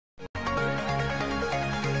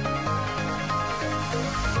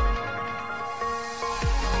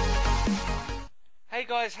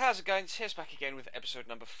Guys, how's it going? Cheers, back again with episode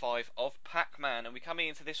number 5 of Pac-Man, and we're coming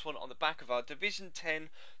into this one on the back of our Division 10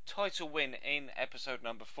 title win in episode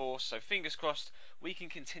number 4, so fingers crossed we can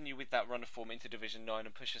continue with that run of form into Division 9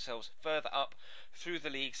 and push ourselves further up through the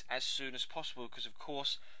leagues as soon as possible, because of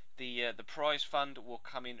course the prize fund will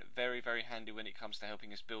come in very handy when it comes to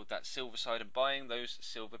helping us build that silver side and buying those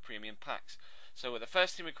silver premium packs. So the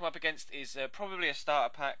first thing we come up against is probably a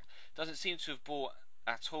starter pack. Doesn't seem to have bought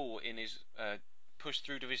at all in his push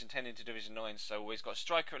through Division 10 into Division 9, so he's got a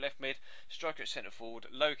striker at left mid, striker at centre forward,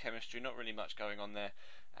 low chemistry, not really much going on there.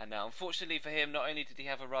 And unfortunately for him, not only did he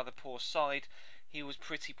have a rather poor side, he was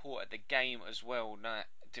pretty poor at the game as well. Now,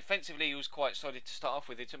 defensively he was quite solid to start off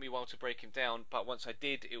with. It took me a while to break him down, but once I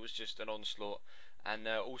did, it was just an onslaught. And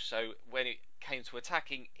also, when it came to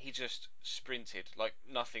attacking, he just sprinted like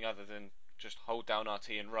nothing other than just hold down RT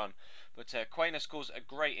and run. But Quainer scores a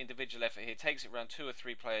great individual effort here, takes it around 2 or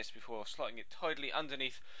 3 players before slotting it tidily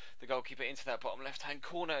underneath the goalkeeper into that bottom left hand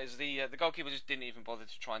corner, as the goalkeeper just didn't even bother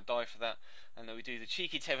to try and dive for that. And then we do the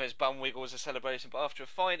cheeky Tevez bum wiggle as a celebration, but after a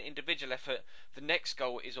fine individual effort, the next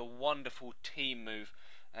goal is a wonderful team move.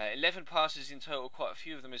 11 passes in total, quite a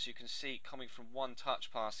few of them as you can see coming from one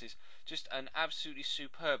touch passes. Just an absolutely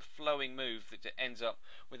superb flowing move that ends up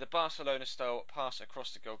with a Barcelona style pass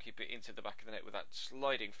across the goalkeeper into the back of the net with that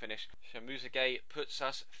sliding finish. So Musagay puts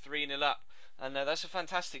us 3-0 up, and that's a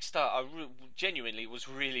fantastic start. I genuinely was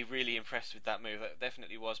really impressed with that move. That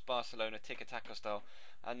definitely was Barcelona tiki-taka style.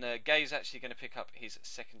 And Gay's actually going to pick up his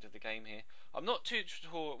second of the game here. I'm not too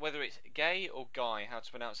sure whether it's Gay or Guy, how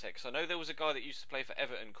to pronounce it, because I know there was a guy that used to play for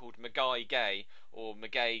Everton called Magai Gay or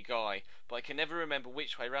Magay Guy, but I can never remember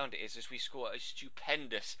which way round it is, as we score a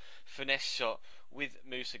stupendous finesse shot with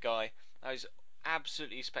Musa Guy. That was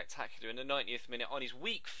absolutely spectacular in the 90th minute on his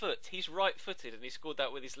weak foot. He's right footed and he scored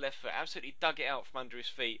that with his left foot, absolutely dug it out from under his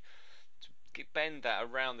feet. Bend that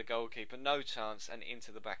around the goalkeeper, no chance, and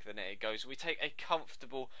into the back of the net it goes. We take a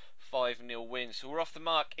comfortable 5-0 win, so we're off the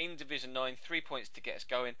mark in Division 9, 3 points to get us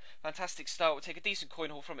going. Fantastic start. We'll take a decent coin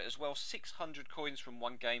haul from it as well. 600 coins from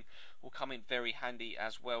one game will come in very handy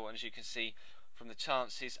as well, and as you can see from the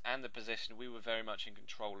chances and the possession, we were very much in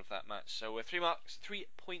control of that match. So we're 3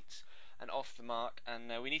 points and off the mark,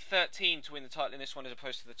 and we need 13 to win the title in this one as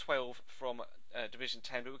opposed to the 12 from Division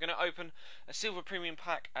 10. But we're going to open a silver premium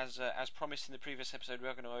pack as promised in the previous episode. We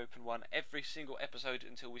are going to open one every single episode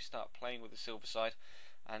until we start playing with the silver side,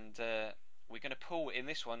 and we're going to pull in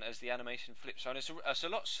this one as the animation flips on. It's a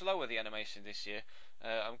lot slower, the animation this year.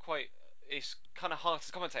 It's kind of hard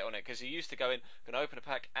to commentate on it because you're used to going to open a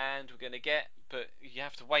pack and we're going to get, but you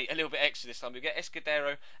have to wait a little bit extra this time. We get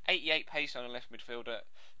Escudero, 88 pace on a left midfielder,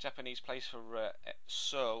 Japanese plays for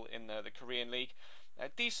Seoul in the Korean League.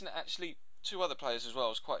 Decent actually, 2 other players as well. I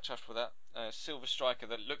was quite chuffed with that. Silver striker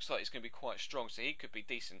that looks like he's going to be quite strong, so he could be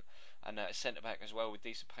decent, and a centre back as well with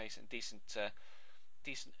decent pace and decent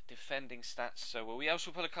defending stats. So we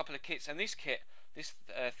also put a couple of kits, and this kit, this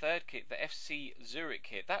third kit, the FC Zurich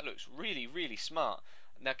kit, that looks really smart.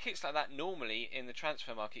 Now kits like that normally in the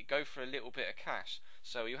transfer market go for a little bit of cash,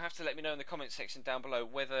 so you'll have to let me know in the comment section down below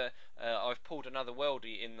whether I've pulled another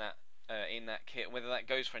worldie in that kit, whether that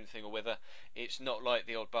goes for anything or whether it's not like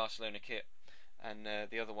the old Barcelona kit and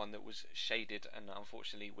the other one that was shaded, and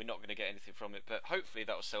unfortunately we're not going to get anything from it, but hopefully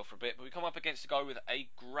that will sell for a bit. But we come up against a guy with a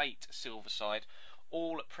great silver side,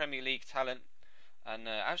 all Premier League talent, and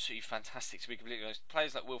absolutely fantastic to be completely honest.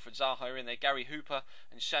 Players like Wilfred Zaha are in there, Gary Hooper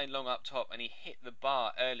and Shane Long up top, and he hit the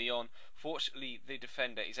bar early on. Fortunately the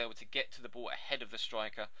defender is able to get to the ball ahead of the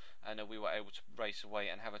striker, and we were able to race away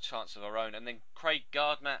and have a chance of our own. And then Craig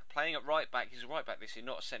Gardner playing at right back, he's a right back this year,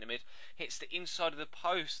 not a centre mid, hits the inside of the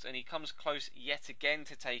post, and he comes close yet again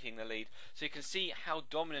to taking the lead. So you can see how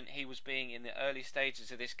dominant he was being in the early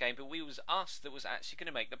stages of this game, but it was us that was actually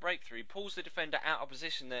going to make the breakthrough. He pulls the defender out of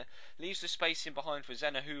position there, leaves the space in behind for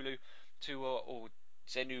Zenahulu to or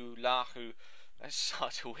Zenulahu. That's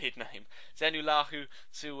such a weird name. Zenulahu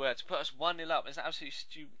to put us 1-0 up. It's an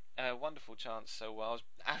absolutely wonderful chance. So I was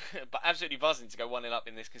absolutely buzzing to go 1-0 up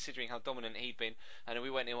in this, considering how dominant he'd been. And we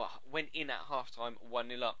went in at half time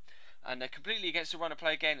 1-0 up. And completely against the run of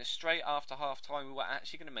play again, straight after half time, we were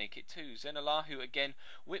actually going to make it too. Zenalahu again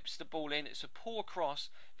whips the ball in. It's a poor cross.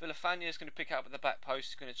 Villafania is going to pick it up at the back post.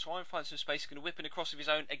 He's going to try and find some space. He's going to whip in a cross of his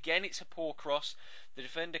own. Again, it's a poor cross. The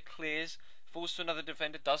defender clears, falls to another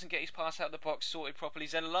defender, doesn't get his pass out of the box sorted properly.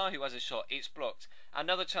 Zenalahu has a shot. It's blocked.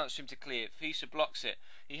 Another chance for him to clear. Fisa blocks it.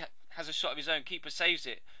 He has a shot of his own. Keeper saves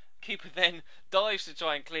it. Keeper then dives to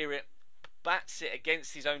try and clear it, bats it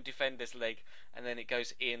against his own defender's leg, and then it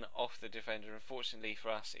goes in off the defender. Unfortunately for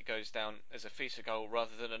us, it goes down as a FIFA goal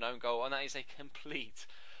rather than an own goal, and that is a complete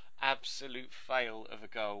Absolute fail of a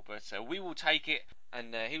goal, but we will take it.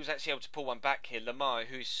 And he was actually able to pull one back here. Lamar,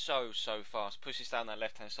 who is so fast, pushes down that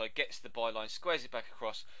left hand side, gets to the byline, squares it back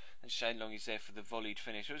across, and Shane Long is there for the volleyed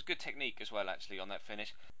finish. It was good technique as well, actually, on that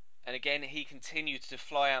finish. And again, he continued to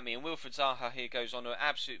fly at me, and Wilfred Zaha here goes on an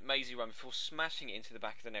absolute mazy run before smashing it into the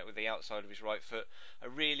back of the net with the outside of his right foot. A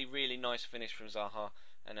really nice finish from Zaha,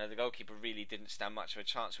 and the goalkeeper really didn't stand much of a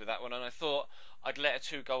chance with that one, and I thought I'd let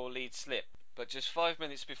a 2-goal lead slip. But just 5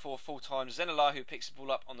 minutes before full time, Zenola, picked the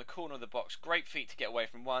ball up on the corner of the box, great feet to get away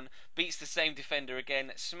from one, beats the same defender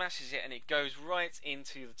again, smashes it, and it goes right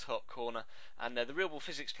into the top corner. And the real ball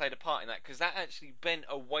physics played a part in that, because that actually bent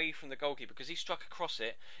away from the goalkeeper. Because he struck across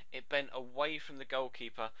it, it bent away from the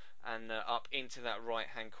goalkeeper and up into that right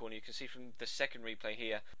hand corner. You can see from the second replay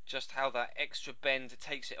here just how that extra bend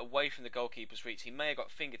takes it away from the goalkeeper's reach. He may have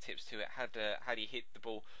got fingertips to it had he hit the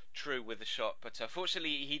ball true with the shot, but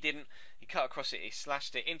fortunately he didn't. He cut across it, he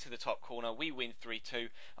slashed it into the top corner. We win 3-2,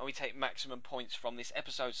 and we take maximum points from this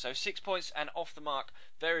episode. So 6 points and off the mark.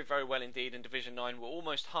 Very well indeed in Division 9. We're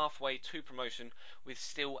almost halfway to promotion with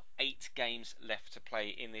still 8 games left to play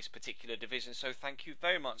in this particular division. So thank you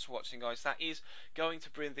very much for watching, guys. That is going to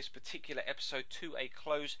bring this particular episode to a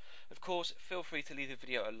close. Of course, feel free to leave the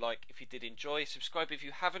video a like if you did enjoy. Subscribe if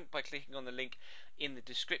you haven't by clicking on the link in the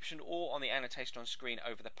description or on the annotation on screen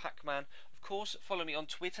over the Packman. Of course, follow me on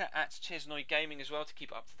Twitter at Chesnoy Gaming as well to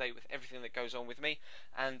keep up to date with everything that goes on with me.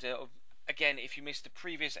 And again, if you missed the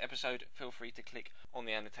previous episode, feel free to click on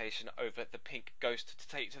the annotation over the pink ghost to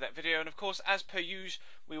take you to that video. And of course, as per usual,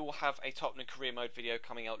 we will have a Tottenham career mode video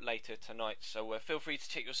coming out later tonight. So feel free to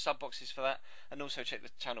check your sub boxes for that, and also check the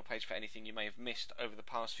channel page for anything you may have missed over the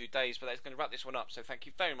past few days. But that's going to wrap this one up. So thank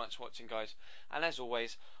you very much for watching, guys. And as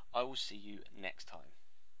always, I will see you next time.